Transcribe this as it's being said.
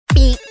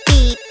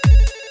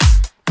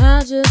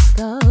I just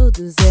called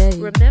to say.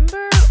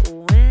 Remember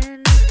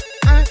when?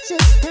 I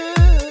just called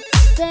to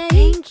say.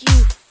 Thank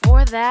you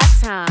for that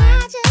time. I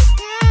just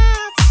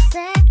called to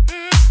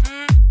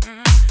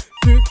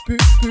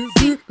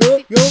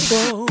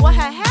say. What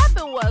had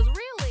happened was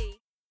really.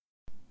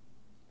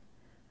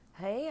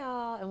 Hey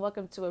y'all, and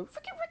welcome to a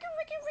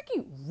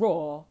Ricky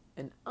raw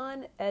and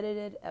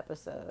unedited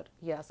episode.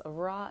 Yes, a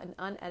raw and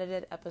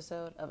unedited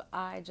episode of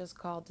I Just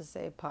Called to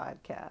Say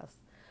podcast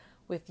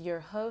with your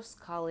host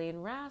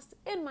Colleen Rast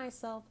and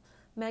myself,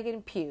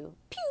 Megan Pugh.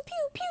 Pew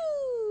pew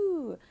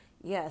pew.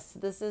 Yes,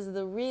 this is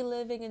the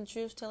reliving and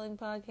truth-telling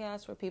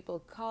podcast where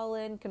people call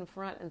in,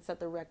 confront, and set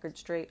the record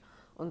straight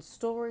on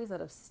stories that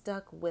have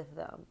stuck with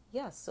them.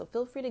 Yes, so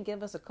feel free to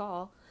give us a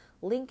call.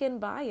 Link in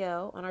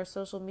bio on our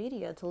social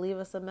media to leave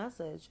us a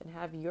message and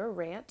have your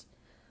rant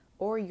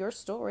or your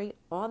story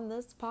on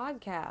this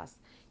podcast.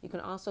 You can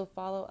also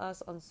follow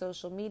us on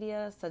social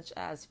media such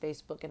as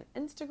Facebook and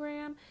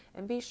Instagram,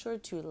 and be sure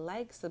to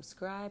like,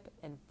 subscribe,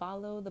 and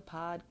follow the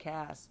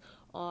podcast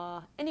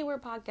anywhere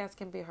podcasts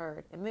can be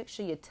heard, and make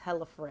sure you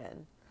tell a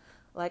friend.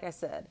 Like I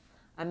said,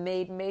 I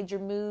made major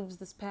moves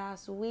this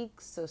past week,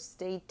 so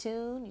stay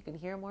tuned. You can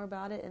hear more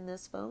about it in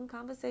this phone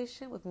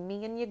conversation with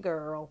me and your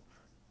girl.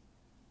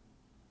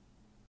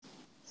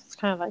 It's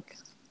kind of like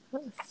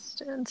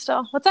stand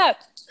still. What's up?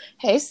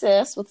 Hey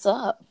sis, what's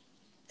up?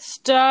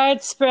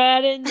 Start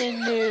spreading the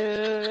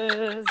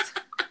news.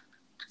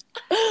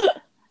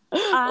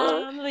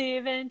 I'm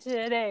leaving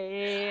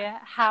today.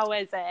 How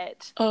is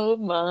it? Oh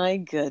my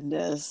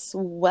goodness.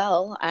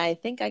 Well, I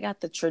think I got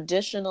the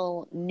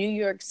traditional New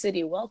York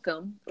City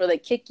welcome where they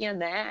kick you in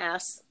the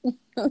ass.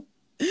 And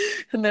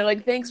they're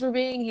like, thanks for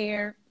being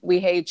here. We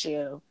hate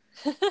you.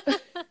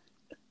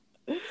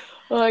 Oh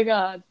my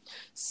God.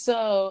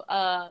 So,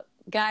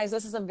 guys,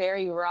 this is a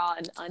very raw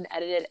and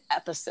unedited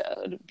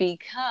episode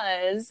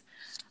because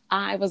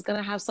I was going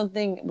to have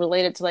something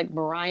related to like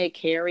Mariah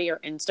Carey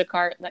or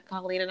Instacart that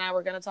Colleen and I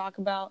were going to talk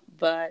about,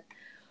 but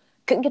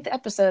couldn't get the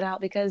episode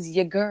out because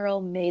your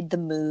girl made the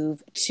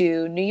move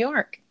to New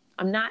York.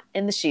 I'm not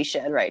in the she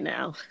shed right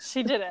now.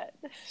 She did it.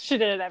 She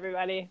did it,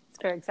 everybody. It's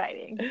very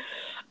exciting.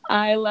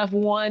 I left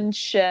one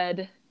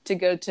shed to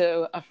go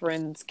to a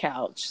friend's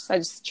couch. So I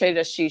just traded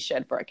a she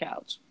shed for a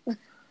couch.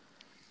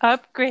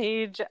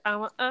 Upgrade. I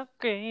want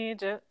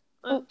upgrade.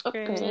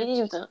 Upgrade.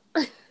 Do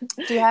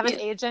you have an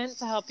agent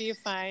to help you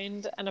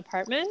find an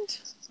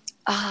apartment?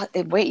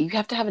 Wait, you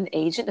have to have an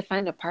agent to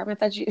find an apartment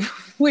that you...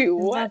 Wait,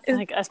 what? That's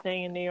like a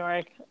thing in New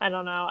York. I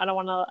don't know. I don't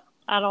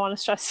want to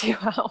stress you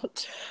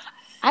out.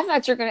 I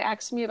thought you were going to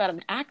ask me about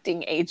an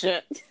acting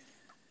agent.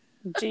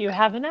 Do you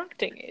have an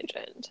acting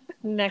agent?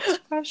 Next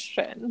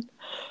question.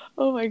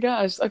 Oh my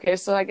gosh. Okay,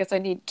 so I guess I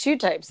need two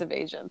types of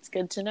agents.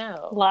 Good to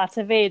know. Lots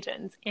of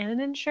agents and an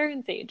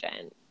insurance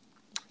agent.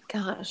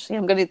 Gosh, yeah,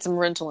 I'm going to need some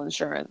rental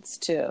insurance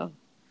too.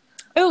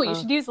 Oh, you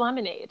should use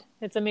Lemonade.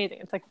 It's amazing.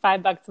 It's like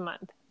 $5 a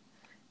month.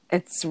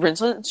 It's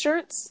rental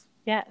insurance?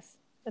 Yes.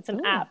 It's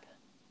an app.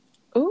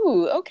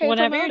 Ooh, okay.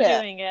 Whenever you're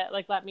doing it,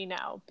 like, let me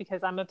know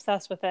because I'm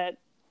obsessed with it.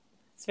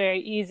 It's very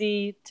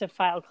easy to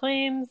file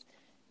claims.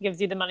 It gives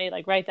you the money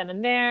like right then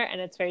and there,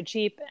 and it's very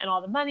cheap. And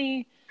all the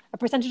money, a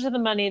percentage of the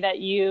money that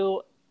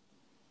you,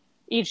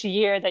 each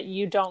year that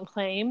you don't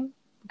claim,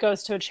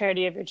 goes to a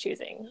charity of your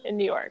choosing in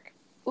New York.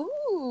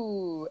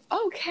 Ooh,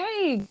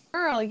 okay,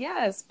 girl,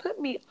 yes.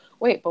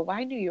 Wait, but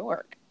why New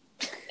York?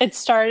 It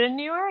started in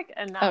New York,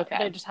 and now Okay.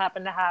 they just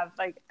happen to have,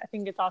 like, I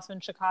think it's also in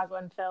Chicago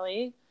and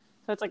Philly.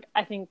 So it's like,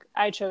 I think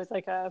I chose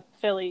like a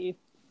Philly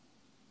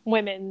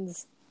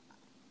women's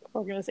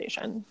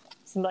organization,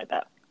 something like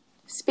that.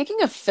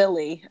 Speaking of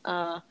Philly,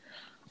 a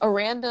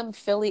random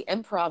Philly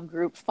improv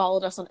group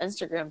followed us on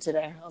Instagram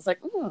today. I was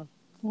like,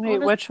 Wait,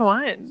 which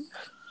one?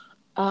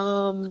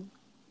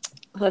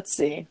 Let's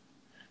see.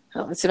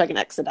 Oh, let's see if I can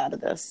exit out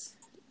of this.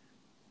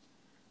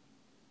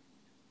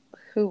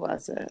 Who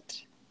was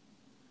it?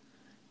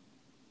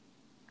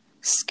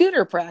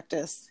 Scooter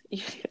Practice.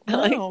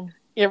 Oh.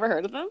 You ever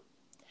heard of them?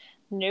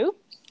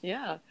 Nope.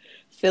 Yeah.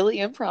 Philly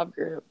improv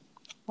group.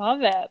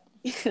 Love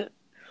it.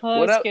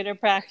 Hello, What up? Scooter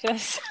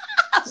Practice.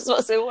 I was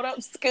supposed to say, what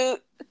up,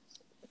 Scoot?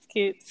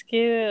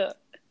 Scoot.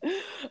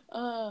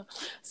 So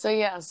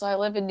I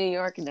live in New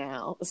York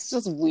now. It's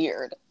just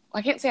weird.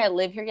 I can't say I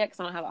live here yet because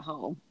I don't have a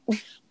home.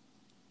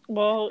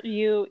 Well,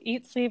 you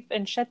eat, sleep,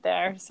 and shit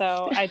there,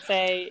 so I'd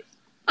say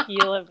you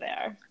live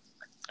there.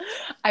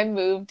 I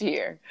moved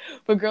here.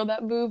 But girl,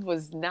 that move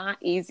was not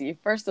easy.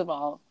 First of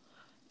all,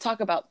 talk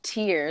about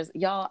tears.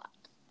 Y'all,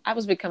 I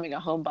was becoming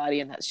a homebody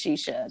in that she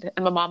shed.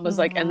 And my mom was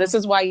like, and this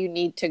is why you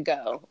need to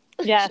go.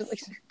 Yes.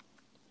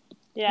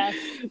 Yes.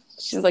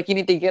 She's like, you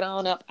need to get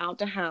on up out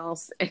the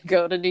house and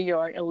go to New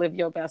York and live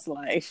your best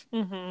life.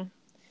 Mm-hmm.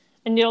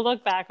 And you'll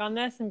look back on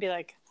this and be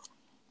like,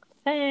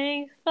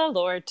 thanks the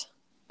Lord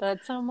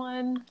that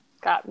someone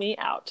got me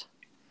out.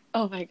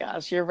 Oh my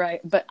gosh, you're right.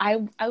 But I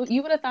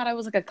you would have thought I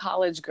was like a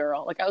college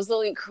girl. Like I was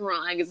literally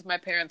crying as my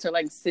parents are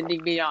like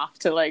sending me off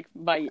to like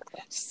my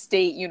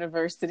state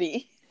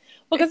university.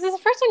 Well, because it's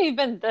the first time you've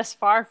been this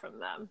far from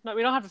them. No,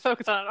 we don't have to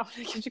focus on it. I don't want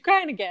to get you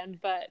crying again,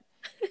 but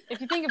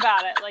if you think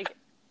about it, like,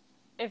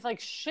 if like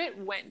shit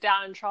went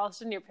down in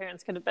Charleston, your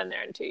parents could have been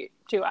there in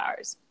 2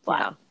 hours flat.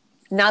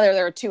 Yeah. Now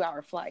they're a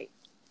 2-hour flight.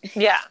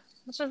 Yeah,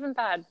 which isn't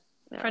bad.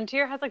 Yeah.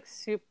 Frontier has like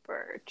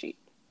super cheap.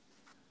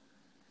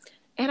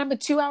 And I'm a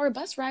 2-hour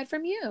bus ride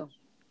from you.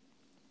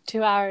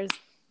 2 hours.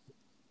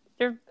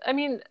 I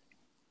mean,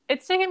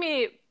 it's taken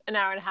me an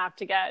hour and a half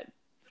to get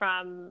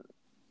from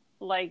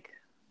like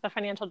the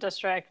financial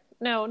district.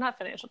 No, not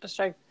financial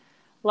district.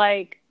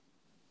 Like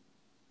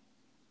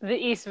the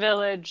East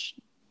Village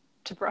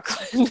to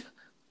Brooklyn.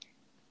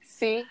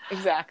 See?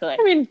 Exactly.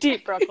 I mean,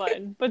 deep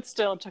Brooklyn, but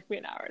still took me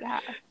an hour and a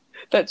half.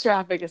 That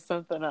traffic is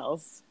something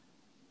else.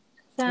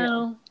 So,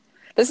 Yeah.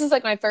 This is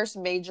like my first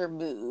major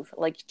move.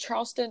 Like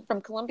Charleston, from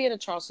Columbia to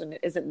Charleston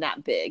isn't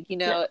that big, you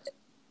know? Yeah.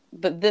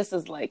 But this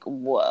is like,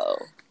 whoa.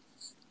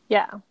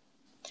 yeah.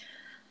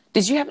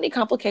 Did you have any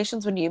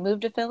complications when you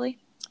moved to Philly?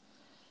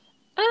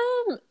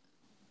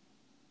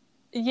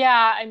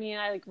 Yeah, I mean,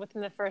 I like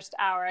within the first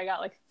hour, I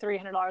got like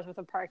 $300 worth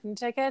of parking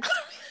tickets.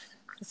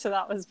 So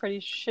that was pretty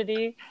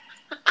shitty.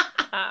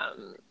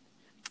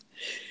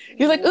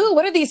 You're like, ooh,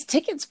 what are these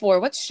tickets for?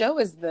 What show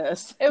is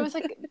this? It was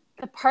like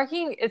the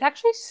parking is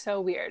actually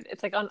so weird.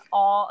 It's like on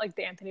all like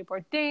the Anthony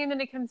Bourdain when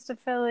it comes to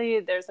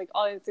Philly. There's like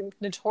all these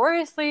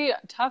notoriously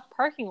tough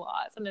parking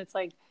laws, and it's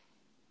like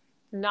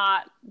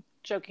not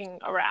joking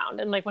around.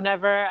 And like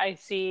whenever I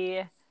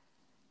see,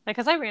 like,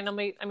 because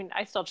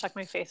I still check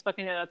my Facebook.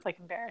 I know that's like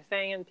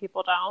embarrassing and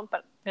people don't,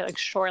 but I like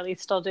surely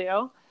still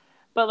do.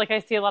 But like I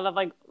see a lot of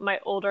like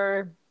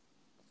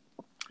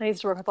I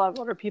used to work with a lot of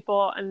older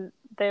people, and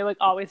they like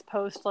always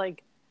post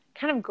like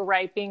kind of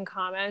griping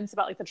comments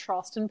about like the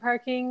Charleston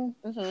parking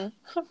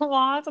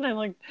laws, and I'm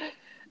like,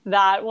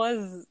 that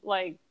was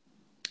like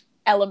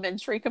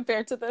Elementary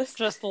compared to this.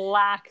 just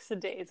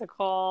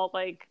lackadaisical.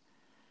 Like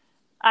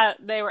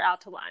they were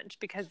out to lunch,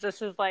 because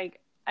this is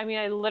like, I mean,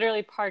 I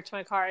literally parked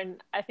my car,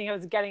 and I think I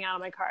was getting out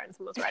of my car, and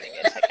someone was writing me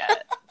a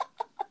ticket.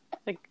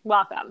 Like,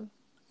 welcome.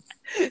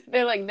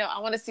 They're like, no, I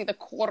want to see the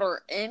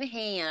quarter in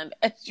hand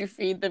as you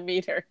feed the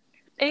meter.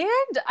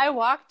 And I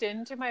walked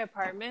into my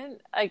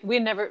apartment, like we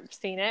had never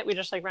seen it. We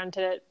just like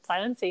rented it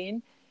sight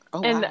unseen.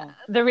 Oh, And wow.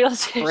 the real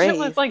estate Brave.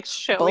 was like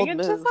showing Bold it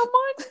move. to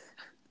someone.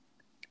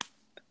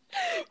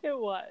 It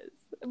was.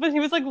 But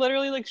he was like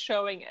literally like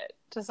showing it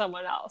to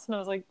someone else. And I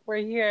was like, we're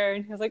here.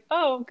 And he was like,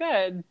 oh,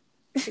 good.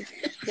 Like,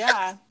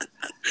 yeah.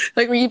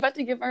 Like, were you about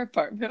to give our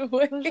apartment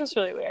away? It was just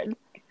really weird.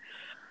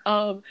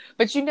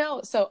 But you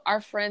know, so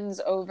our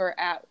friends over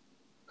at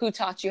Who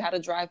Taught You How to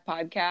Drive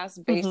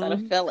podcast, based out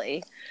of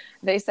Philly,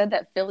 they said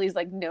that Philly's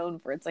like known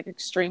for its like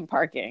extreme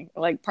parking.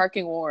 Like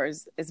Parking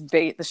Wars is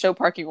the show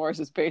Parking Wars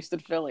is based in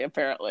Philly,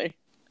 apparently.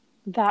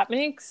 That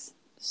makes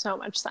so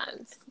much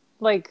sense.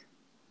 Like,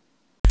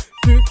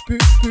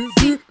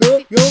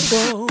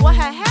 What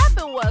had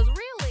happened was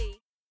really.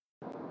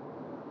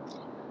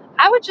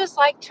 I would just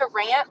like to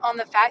rant on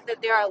the fact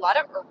that there are a lot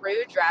of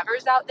rude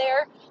drivers out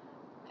there.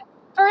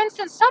 For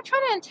instance, stop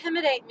trying to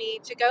intimidate me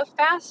to go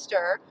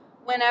faster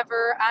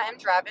whenever I am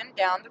driving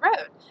down the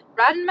road.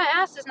 Riding my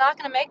ass is not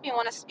going to make me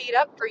want to speed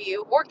up for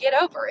you or get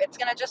over. It's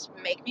going to just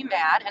make me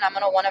mad, and I'm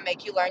going to want to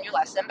make you learn your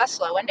lesson by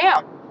slowing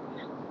down.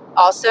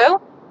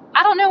 Also,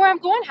 I don't know where I'm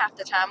going half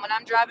the time when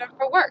I'm driving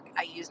for work.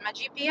 I use my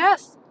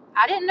GPS.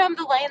 I didn't know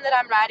the lane that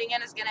I'm riding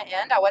in is going to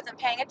end. I wasn't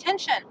paying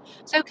attention.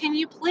 So can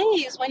you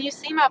please, when you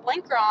see my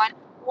blinker on,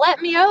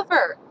 let me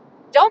over?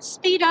 Don't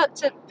speed up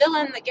to fill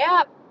in the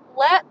gap.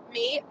 Let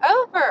me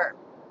over.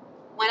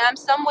 When I'm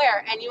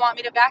somewhere and you want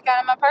me to back out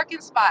of my parking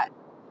spot,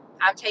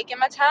 I'm taking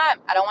my time.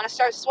 I don't want to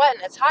start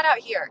sweating. It's hot out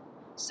here.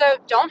 So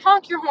don't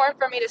honk your horn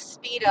for me to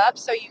speed up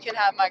so you can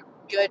have my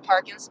good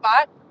parking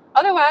spot.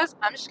 Otherwise,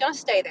 I'm just going to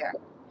stay there.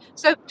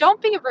 So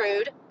don't be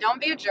rude.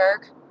 Don't be a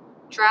jerk.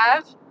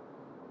 Drive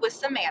with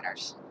some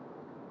manners.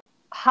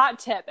 hot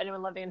tip,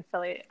 anyone living in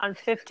Philly, on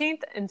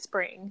 15th and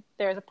Spring,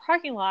 there's a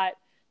parking lot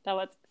that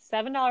was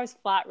 $7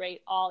 flat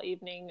rate all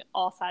evening,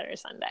 all Saturday,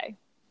 Sunday.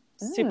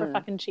 Super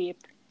fucking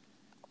cheap.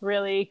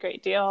 Really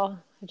great deal.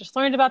 I just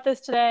learned about this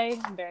today.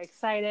 I'm very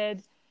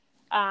excited.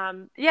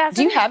 Yeah. So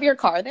Do you have your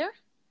car there?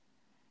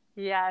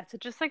 Yeah. So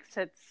it just like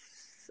sits.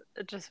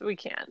 We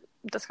can't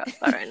discuss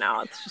that right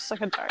now. It's just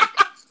like a dark.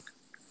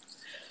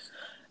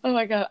 Oh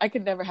my God. I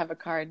could never have a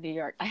car in New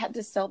York. I had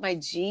to sell my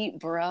Jeep,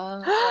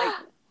 bruh. Like,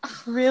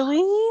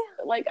 Really?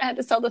 like I had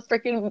to sell the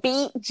freaking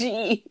Beat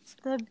Jeep.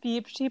 The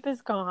Beep Jeep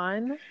is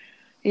gone.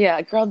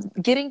 Yeah, girl,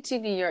 getting to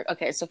New York.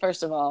 Okay, so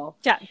first of all,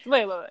 Yeah.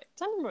 Wait.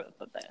 Tell me more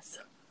about this.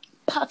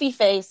 puffy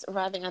face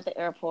arriving at the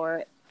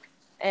airport.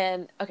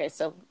 And okay,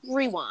 so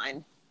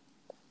rewind.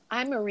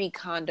 I Marie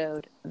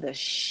Kondoed the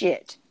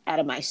shit out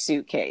of my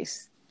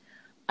suitcase.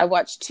 I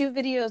watched 2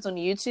 videos on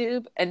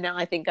YouTube, and now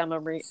I think I'm a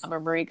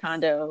Marie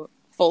Kondo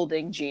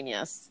folding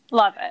genius.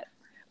 Love it.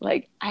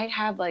 Like, I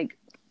have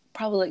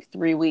probably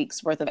 3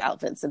 weeks worth of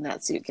outfits in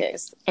that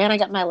suitcase. And I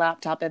got my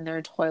laptop in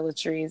there,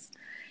 toiletries.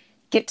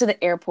 Get to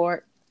the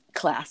airport,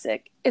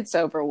 classic. It's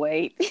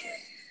overweight.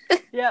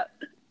 Yep.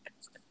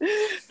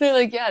 They're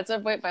like, yeah, it's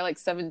overweight by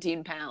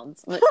 17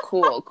 pounds. I'm like,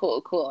 cool.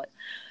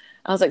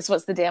 I was like, so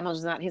what's the damage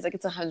on that? And he's like,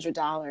 it's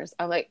 $100.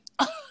 I'm like,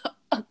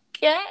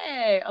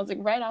 okay. I was like,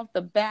 right off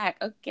the back.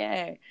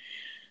 Okay.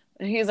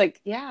 And he's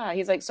like, yeah.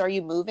 He's like, so are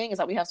you moving? Is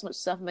that we have so much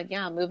stuff? I'm like,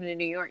 yeah, I'm moving to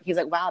New York. He's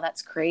like, wow,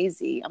 that's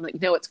crazy. I'm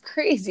like, no, what's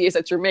crazy is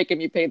that you're making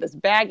me pay this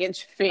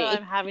baggage fee So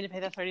I'm having to pay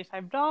the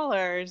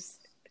 $35.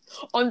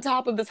 on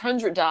top of this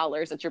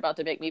 $100 that you're about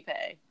to make me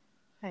pay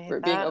I hate for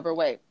being that.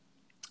 overweight.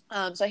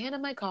 So I hand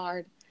him my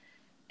card,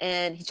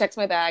 and he checks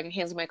my bag and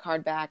hands me my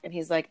card back, and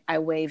he's like, I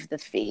waived the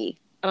fee.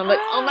 And I'm like,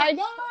 oh my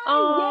God.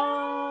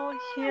 Oh,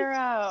 yes!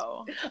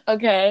 hero.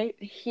 Okay,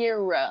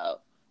 hero,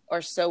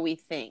 or so we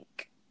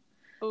think.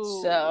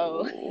 Ooh.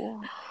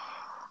 So,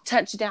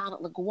 touchdown at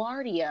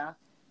LaGuardia.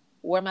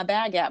 Where my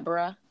bag at,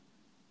 bruh?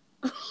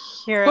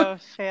 Hero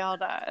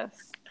failed us.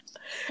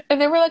 And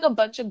there were like a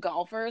bunch of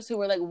golfers who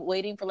were like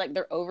waiting for like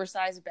their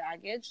oversized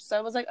baggage. So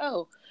I was like,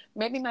 oh,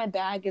 maybe my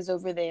bag is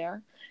over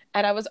there.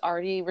 And I was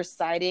already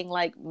reciting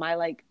like my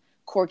like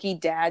quirky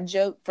dad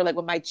joke for like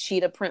when my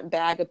cheetah print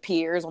bag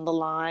appears on the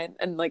line.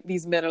 And like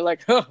these men are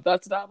like, oh,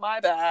 that's not my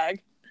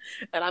bag.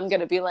 And I'm going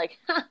to be like,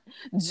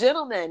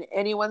 gentlemen,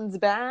 anyone's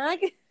bag?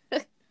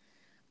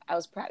 I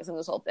was practicing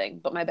this whole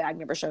thing, but my bag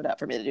never showed up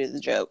for me to do the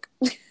joke.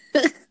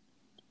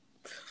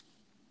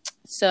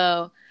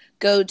 So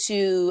go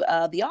to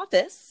the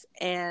office,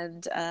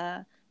 and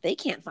they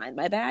can't find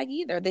my bag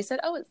either. They said,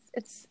 oh,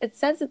 it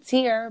says it's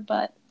here,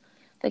 but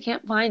they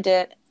can't find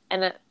it.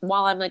 And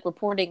while I'm like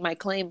reporting my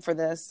claim for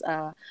this,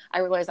 I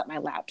realized that my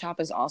laptop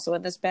is also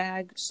in this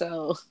bag.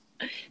 So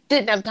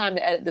didn't have time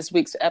to edit this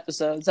week's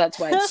episodes. That's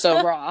why it's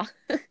so raw.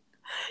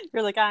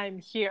 You're like, I'm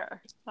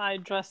here. I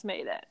just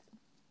made it.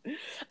 And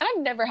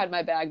I've never had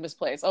my bag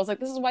misplaced. I was like,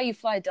 this is why you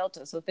fly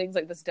Delta, so things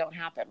like this don't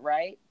happen,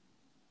 right?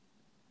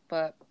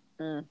 But,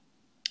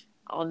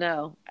 oh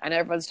no. And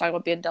everyone's talking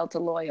about being Delta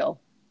loyal.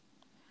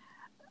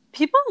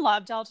 People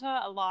love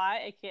Delta a lot,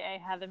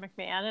 aka Heather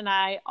McMahon, and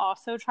I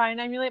also try and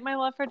emulate my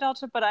love for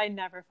Delta, but I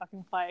never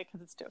fucking fly it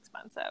because it's too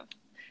expensive.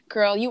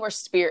 Girl, you are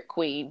Spirit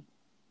Queen.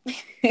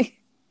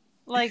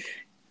 Like,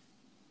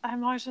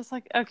 I'm always just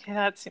like, okay,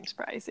 that seems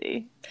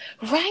pricey.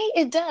 Right?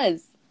 It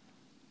does.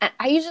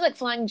 I usually like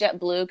flying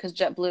JetBlue because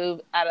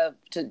JetBlue out of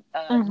to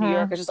New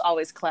York is just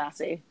always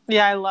classy.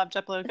 Yeah, I love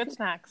JetBlue. Good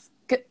snacks.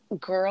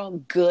 Girl,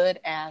 good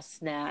ass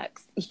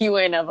snacks. You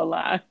ain't never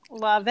lie.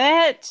 Love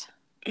it.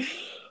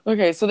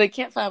 Okay, so they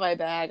can't find my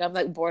bag. I'm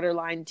like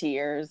borderline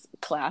tears.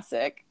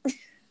 Classic.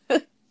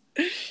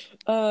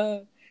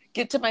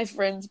 Get to my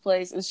friend's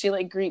place, and she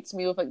like greets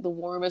me with like the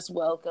warmest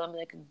welcome,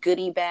 like a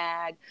goodie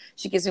bag.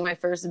 She gives me my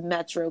first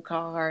Metro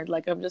card.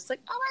 Like I'm just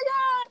like, oh my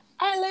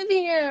God, I live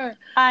here.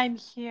 I'm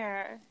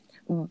here.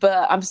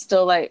 But I'm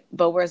still like,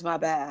 but where's my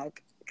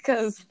bag?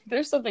 Because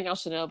there's something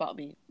else to know about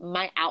me.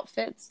 My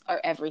outfits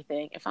are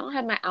everything. If I don't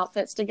have my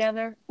outfits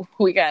together,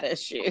 we got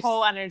issues.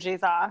 Whole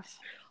energy's off.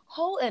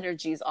 Whole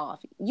energy's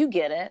off. You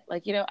get it.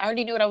 Like, you know, I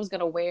already knew what I was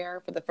going to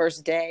wear for the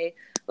first day.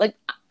 Like,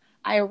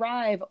 I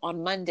arrive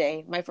on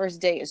Monday. My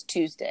first day is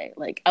Tuesday.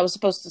 Like, I was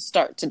supposed to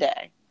start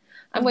today.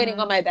 I'm waiting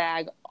on my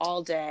bag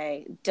all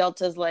day.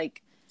 Delta's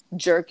like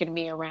jerking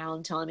me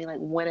around, telling me like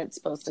when it's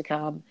supposed to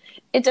come.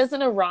 It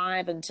doesn't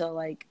arrive until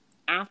like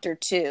after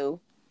 2.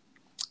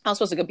 I was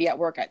supposed to go be at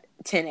work at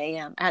 10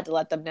 a.m. I had to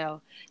let them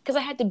know because I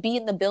had to be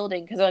in the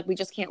building because they're like, we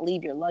just can't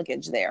leave your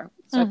luggage there.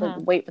 So I had to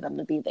wait for them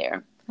to be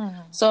there.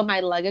 So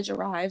my luggage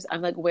arrives.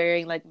 I'm like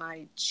wearing like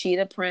my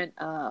cheetah print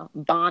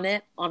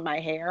bonnet on my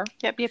hair.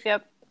 Yep.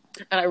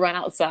 And I run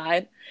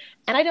outside,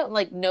 and I don't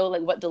like know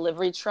like what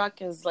delivery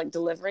truck is like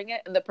delivering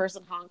it. And the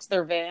person honks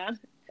their van,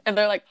 and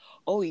they're like,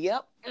 "Oh,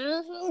 yep,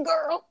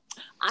 girl,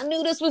 I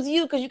knew this was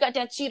you because you got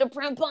that cheetah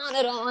print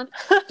bonnet on.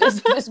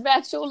 Just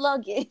match your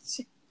luggage."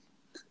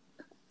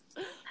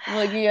 I'm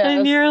like, yeah,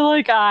 And you're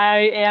like,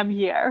 I am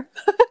here.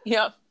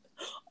 yep,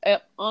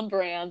 on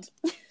brand.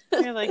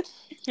 You're like,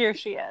 here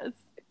she is.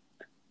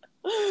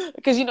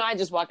 Because you know, I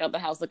just walk out the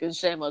house looking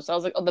shameless. So I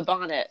was like, "Oh, the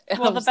bonnet."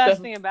 Well, the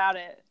best thing about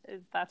it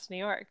is that's New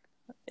York.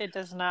 It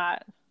does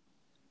not.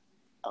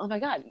 Oh my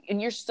God. And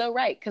you're so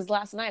right. Because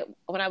last night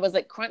when I was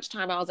like crunch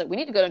time, I was like, we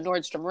need to go to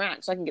Nordstrom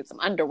Rack so I can get some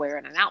underwear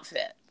and an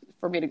outfit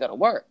for me to go to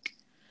work.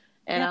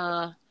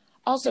 And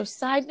also,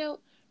 side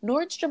note,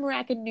 Nordstrom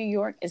Rack in New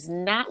York is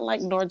not like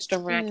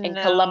Nordstrom Rack in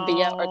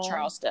Columbia or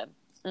Charleston.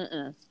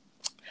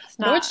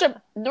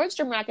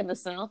 Nordstrom Rack in the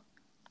South.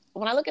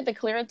 When I look at the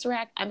clearance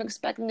rack, I'm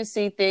expecting to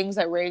see things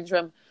that range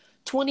from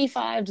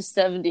 $25 to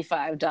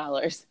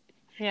 $75.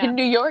 Yeah. In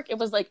New York, it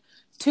was like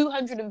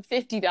 $250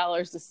 to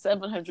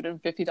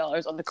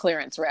 $750 on the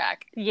clearance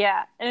rack.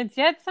 Yeah. And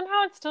yet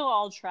somehow it's still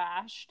all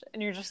trashed.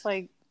 And you're just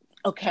like,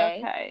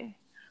 okay.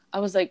 I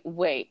was like,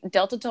 wait,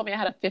 Delta told me I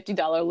had a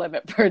 $50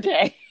 limit per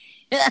day.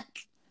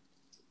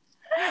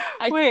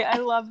 I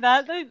love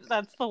that.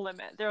 That's the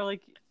limit. They're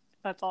like,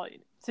 that's all you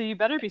need. So you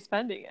better be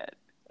spending it.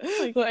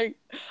 Like,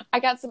 I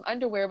got some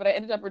underwear, but I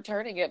ended up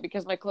returning it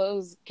because my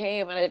clothes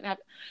came and I didn't have.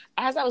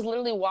 As I was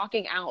literally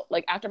walking out,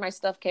 like after my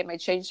stuff came, I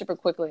changed super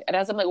quickly. And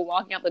as I'm like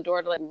walking out the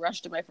door to like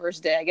rush to my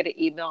first day, I get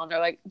an email and they're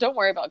like, "Don't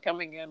worry about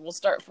coming in. We'll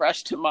start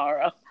fresh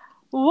tomorrow."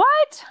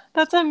 What?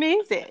 That's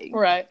amazing.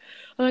 Right?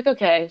 I'm like,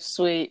 okay,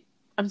 sweet.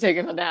 I'm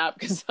taking a nap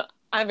because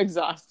I'm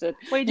exhausted.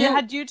 Wait,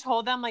 had you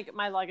told them like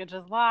my luggage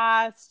is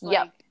lost? Like,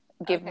 Yep.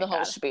 Give them the whole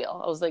God.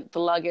 spiel. I was like,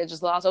 the luggage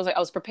is lost. I was like, I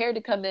was prepared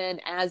to come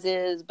in as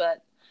is,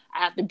 but I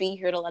have to be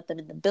here to let them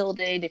in the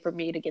building for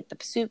me to get the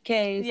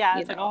suitcase. Yeah,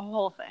 it's like a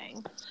whole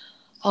thing.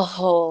 A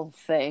whole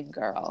thing,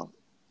 girl.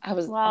 I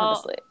was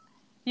honestly.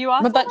 You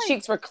also my butt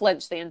cheeks were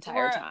clenched the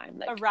entire time.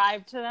 Like,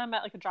 arrived to them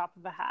at like a drop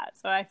of a hat.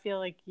 So I feel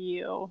like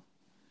you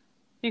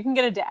can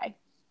get a day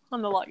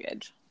on the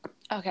luggage.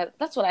 okay,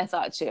 that's what I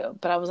thought too.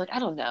 But I was like, I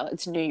don't know.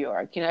 It's New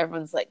York. You know,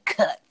 everyone's like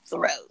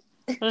cutthroat.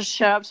 Just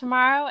show up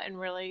tomorrow and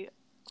really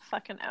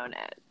fucking own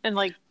it and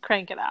like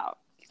crank it out.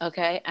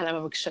 Okay, and I'm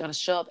going to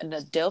show up in a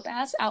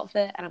dope-ass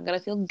outfit, and I'm going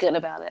to feel good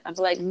about it. I'm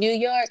like, New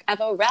York,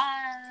 I've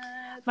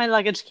arrived. My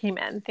luggage came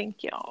in.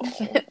 Thank you.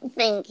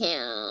 Thank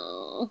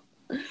you.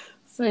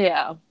 So,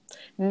 yeah.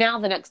 Now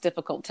the next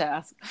difficult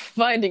task,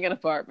 finding an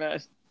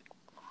apartment.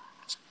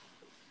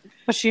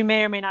 Which you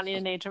may or may not need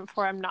an agent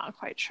for. I'm not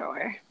quite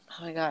sure.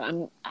 Oh, my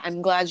God.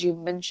 I'm glad you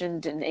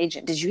mentioned an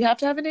agent. Did you have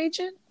to have an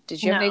agent?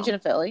 Did you have an agent in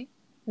Philly?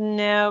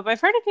 No, but I've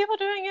heard of people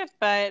doing it,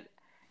 but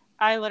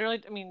I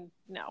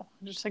no,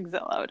 just like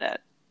Zillowed it.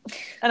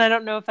 And I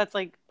don't know if that's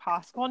like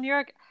possible in New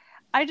York.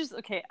 I'm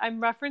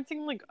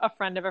referencing like a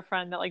friend of a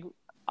friend that like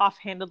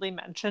offhandedly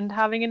mentioned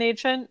having an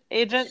agent.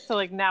 So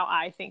like now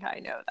I think I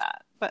know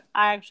that, but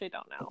I actually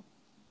don't know.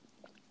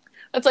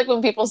 That's like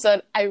when people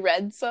said, I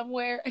read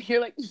somewhere. You're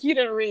like, you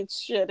didn't read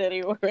shit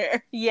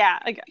anywhere. Yeah,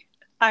 like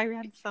I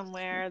read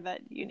somewhere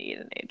that you need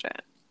an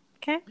agent.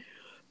 Okay.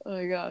 Oh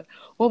my God.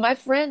 Well, my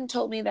friend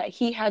told me that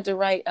he had to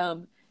write,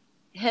 him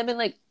and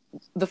like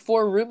the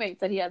 4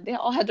 roommates that he had, they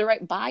all had to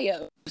write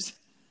bios.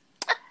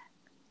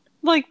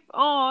 Like,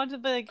 oh, to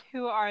be like,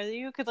 who are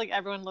you? Because like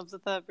everyone lives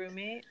with a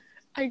roommate.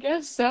 I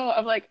guess so.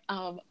 I'm like,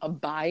 a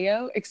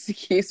bio?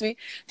 Excuse me?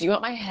 Do you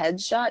want my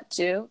headshot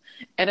too?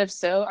 And if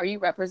so, are you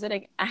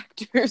representing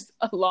actors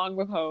along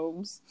with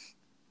homes?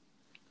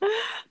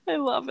 I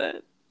love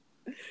it.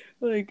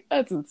 Like,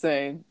 that's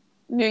insane.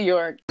 New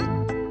York.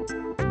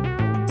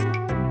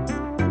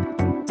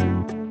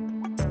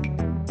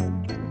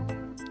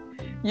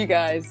 You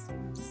guys,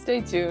 stay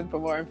tuned for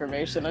more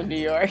information on New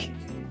York.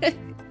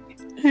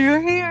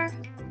 You're here.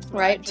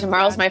 Right?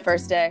 Tomorrow's my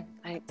first day.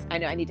 I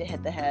know I need to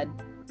hit the head.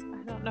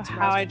 I don't know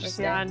how I just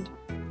yawned.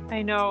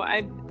 I know. Are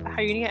you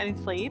gonna get any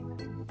sleep?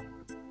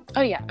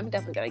 Oh yeah, I'm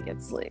definitely gonna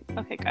get sleep.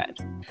 Okay, good.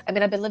 I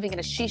mean, I've been living in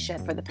a she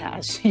shed for the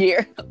past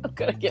year. I'm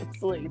gonna get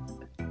sleep.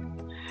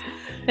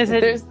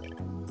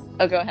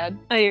 Oh, go ahead.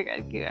 Oh, you're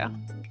good. You go.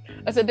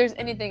 I said, there's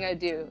anything I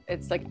do,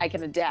 it's like I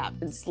can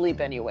adapt and sleep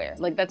anywhere.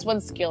 Like, that's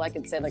one skill I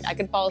can say. Like, I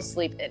can fall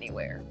asleep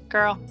anywhere.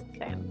 Girl,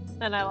 same.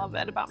 And I love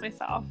it about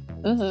myself.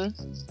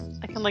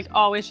 Mm-hmm. I can, like,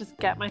 always just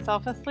get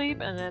myself asleep,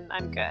 and then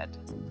I'm good.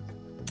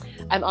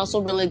 I'm also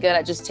really good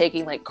at just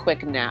taking, like,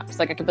 quick naps.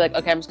 Like, I could be like,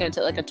 okay, I'm just going to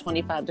take, like, a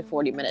 25 to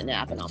 40-minute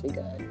nap, and I'll be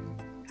good.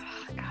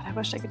 God, I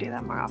wish I could do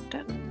that more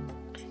often.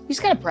 You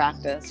just got to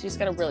practice. You just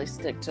got to really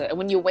stick to it. And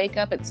when you wake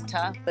up, it's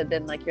tough, but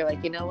then, like, you're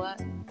like, you know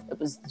what? It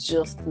was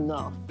just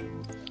enough.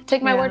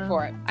 Take my word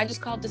for it. I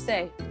just called to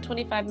say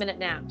 25-minute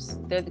naps.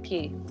 They're the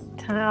key.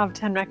 10 out of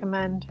 10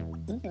 recommend.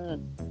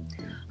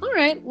 Mm-hmm. All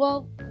right.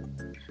 Well,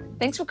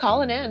 thanks for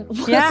calling in.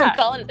 Yeah.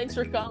 Thanks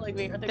for calling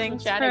me. Or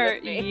Thanks for chatting for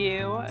with me.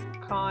 you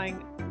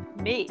calling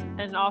me.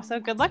 And also,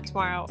 good luck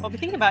tomorrow. I'll be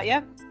thinking about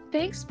you.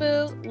 Thanks,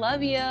 Boo.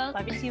 Love you.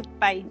 Love you too.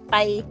 Bye.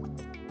 Bye.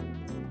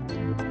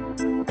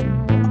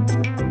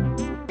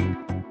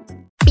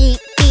 Beep,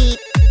 beep.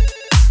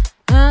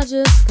 I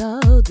just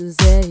called to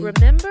say.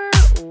 Remember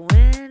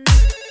when?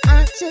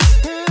 I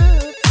just called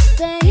to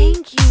say.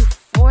 Thank you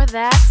for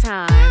that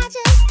time. I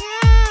just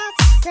called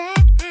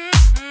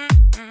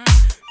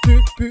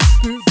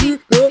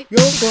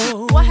to say.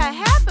 What had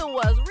happened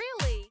was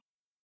really.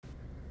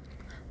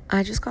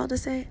 I just called to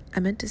say, I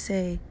meant to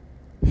say,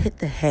 hit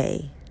the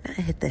hay, not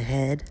hit the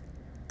head.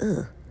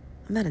 Ugh,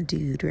 I'm not a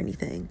dude or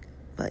anything,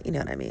 but you know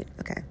what I mean.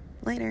 Okay,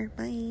 later,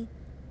 bye.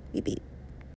 Beep beep.